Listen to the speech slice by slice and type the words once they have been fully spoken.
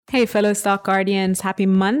Hey, fellow Stock Guardians. Happy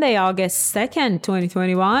Monday, August 2nd,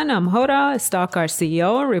 2021. I'm Hoda, StockGuard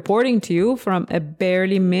CEO, reporting to you from a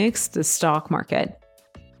barely mixed stock market.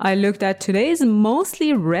 I looked at today's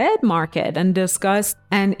mostly red market and discussed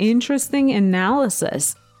an interesting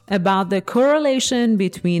analysis about the correlation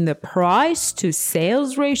between the price to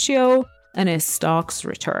sales ratio and a stock's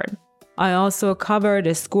return. I also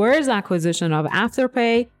covered Square's acquisition of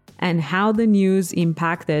Afterpay and how the news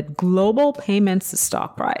impacted Global Payments'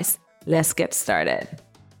 stock price. Let's get started.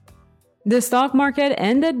 The stock market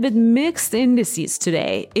ended with mixed indices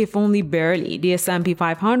today, if only barely. The S&P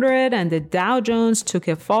 500 and the Dow Jones took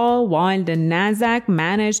a fall, while the Nasdaq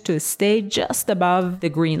managed to stay just above the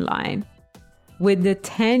green line. With the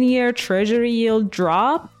 10-year Treasury yield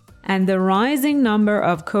drop and the rising number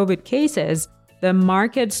of COVID cases, the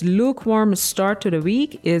market's lukewarm start to the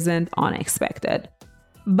week isn't unexpected.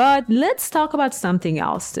 But let's talk about something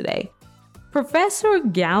else today. Professor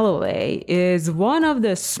Galloway is one of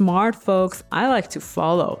the smart folks I like to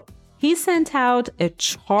follow. He sent out a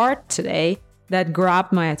chart today that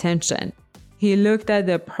grabbed my attention. He looked at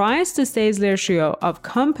the price to sales ratio of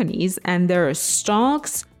companies and their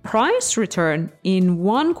stocks' price return in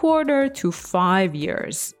 1 quarter to 5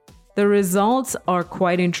 years. The results are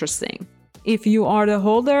quite interesting. If you are the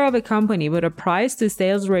holder of a company with a price to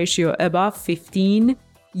sales ratio above 15,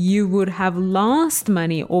 you would have lost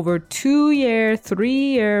money over 2-year,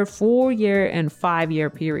 3-year, 4-year, and 5-year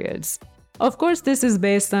periods. Of course, this is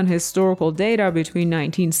based on historical data between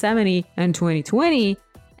 1970 and 2020,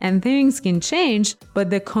 and things can change, but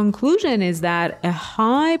the conclusion is that a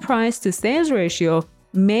high price to sales ratio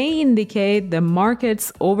may indicate the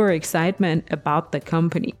market's overexcitement about the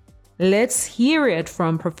company. Let's hear it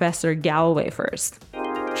from Professor Galloway first.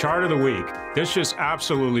 Chart of the week. This just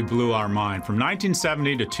absolutely blew our mind. From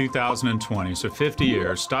 1970 to 2020, so 50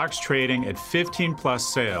 years, stocks trading at 15 plus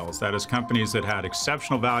sales, that is companies that had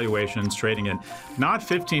exceptional valuations trading at not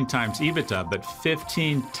 15 times EBITDA, but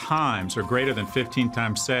 15 times or greater than 15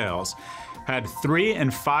 times sales, had 3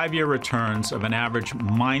 and 5 year returns of an average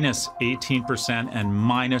minus 18% and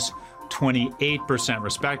minus 28%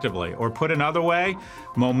 respectively. Or put another way,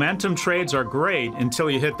 momentum trades are great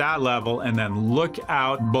until you hit that level and then look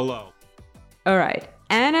out below. All right.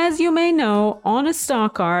 And as you may know, on a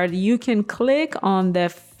StockGuard, you can click on the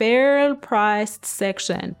fair priced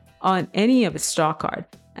section on any of the StockGuard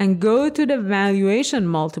and go to the valuation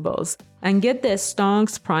multiples and get the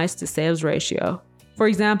stock's price to sales ratio. For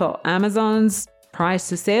example, Amazon's price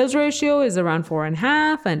to sales ratio is around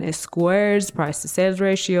 4.5, and Square's price to sales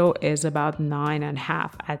ratio is about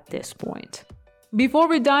 9.5 at this point. Before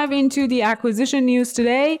we dive into the acquisition news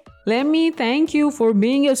today, let me thank you for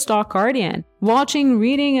being a Stock Guardian, watching,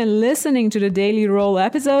 reading, and listening to the Daily Roll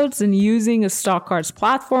episodes and using a StockGuard's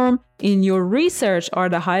platform in your research are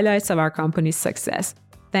the highlights of our company's success.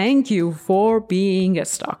 Thank you for being a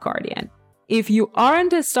Stock Guardian. If you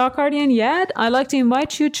aren't a Stock Guardian yet, I'd like to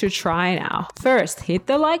invite you to try now. First, hit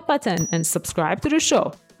the like button and subscribe to the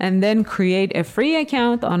show, and then create a free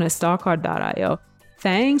account on StockGuard.io.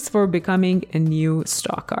 Thanks for becoming a new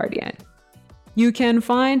Stock Guardian. You can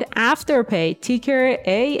find Afterpay, ticker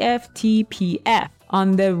AFTPF,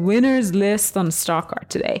 on the winners list on StockGuard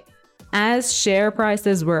today, as share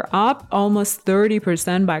prices were up almost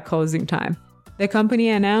 30% by closing time. The company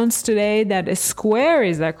announced today that Square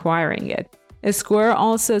is acquiring it. Square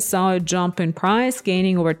also saw a jump in price,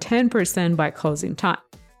 gaining over 10% by closing time.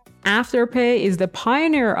 Afterpay is the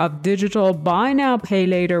pioneer of digital buy now, pay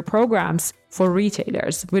later programs for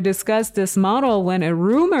retailers. We discussed this model when a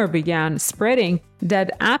rumor began spreading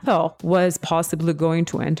that Apple was possibly going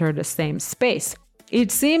to enter the same space.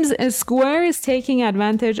 It seems Square is taking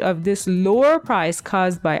advantage of this lower price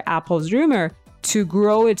caused by Apple's rumor to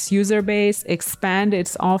grow its user base, expand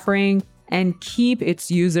its offering, and keep its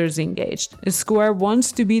users engaged. Square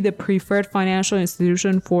wants to be the preferred financial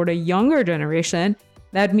institution for the younger generation.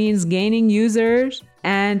 That means gaining users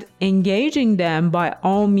and engaging them by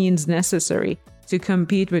all means necessary to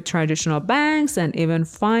compete with traditional banks and even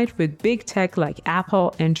fight with big tech like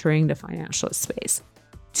Apple entering the financial space.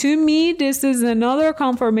 To me, this is another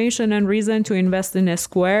confirmation and reason to invest in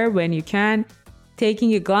Square when you can.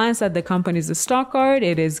 Taking a glance at the company's StockGuard,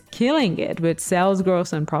 it is killing it with sales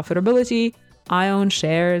growth and profitability. I own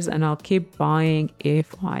shares and I'll keep buying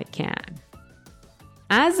if I can.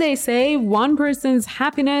 As they say, one person's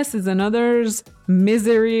happiness is another's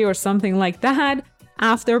misery or something like that.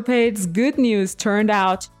 Afterpay's good news turned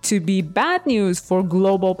out to be bad news for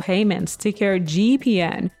Global Payments, ticker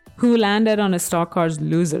GPN, who landed on a StockGuard's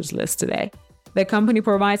losers list today. The company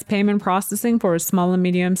provides payment processing for small and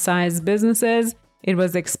medium-sized businesses. It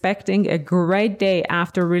was expecting a great day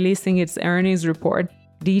after releasing its earnings report,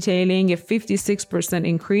 detailing a 56%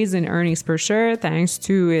 increase in earnings per share thanks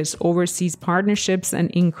to its overseas partnerships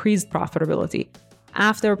and increased profitability.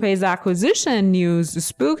 Afterpay's acquisition news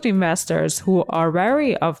spooked investors who are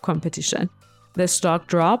wary of competition. The stock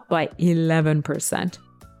dropped by 11%.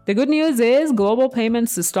 The good news is Global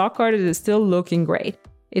Payments' stock chart is still looking great.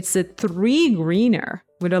 It's a 3 greener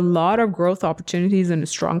with a lot of growth opportunities and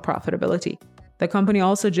strong profitability. The company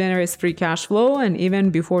also generates free cash flow, and even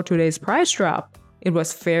before today's price drop, it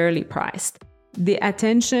was fairly priced. The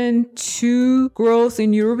attention to growth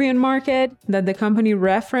in European market that the company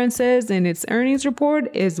references in its earnings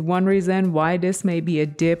report is one reason why this may be a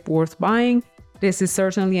dip worth buying. This is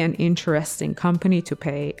certainly an interesting company to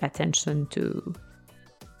pay attention to.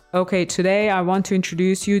 Okay, today I want to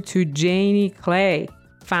introduce you to Janie Clay,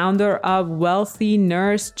 founder of Wealthy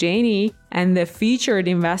Nurse Janie and the featured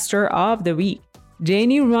investor of the week.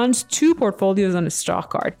 Janie runs 2 portfolios on the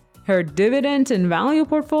stock card, her dividend and value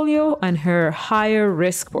portfolio and her higher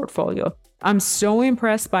risk portfolio. I'm so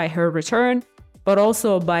impressed by her return, but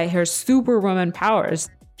also by her superwoman powers.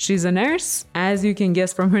 She's a nurse, as you can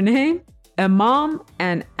guess from her name, a mom,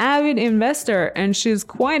 an avid investor, and she's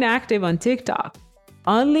quite active on TikTok.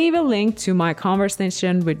 I'll leave a link to my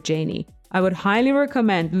conversation with Janie. I would highly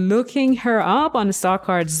recommend looking her up on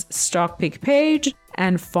StockCard's stock pick page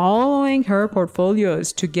and following her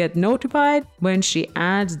portfolios to get notified when she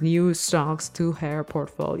adds new stocks to her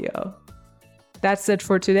portfolio. That's it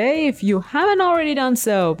for today. If you haven't already done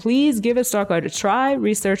so, please give StockCard a try,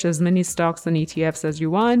 research as many stocks and ETFs as you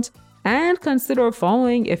want, and consider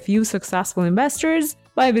following a few successful investors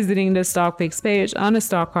by visiting the stock picks page on the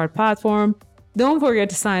StockCard platform. Don't forget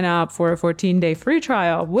to sign up for a 14-day free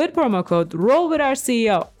trial with promo code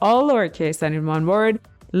ROLLWITHOURCEO, all lowercase and in one word.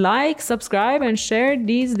 Like, subscribe, and share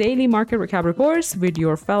these daily market recap reports with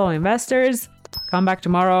your fellow investors. Come back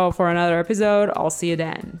tomorrow for another episode. I'll see you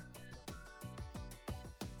then.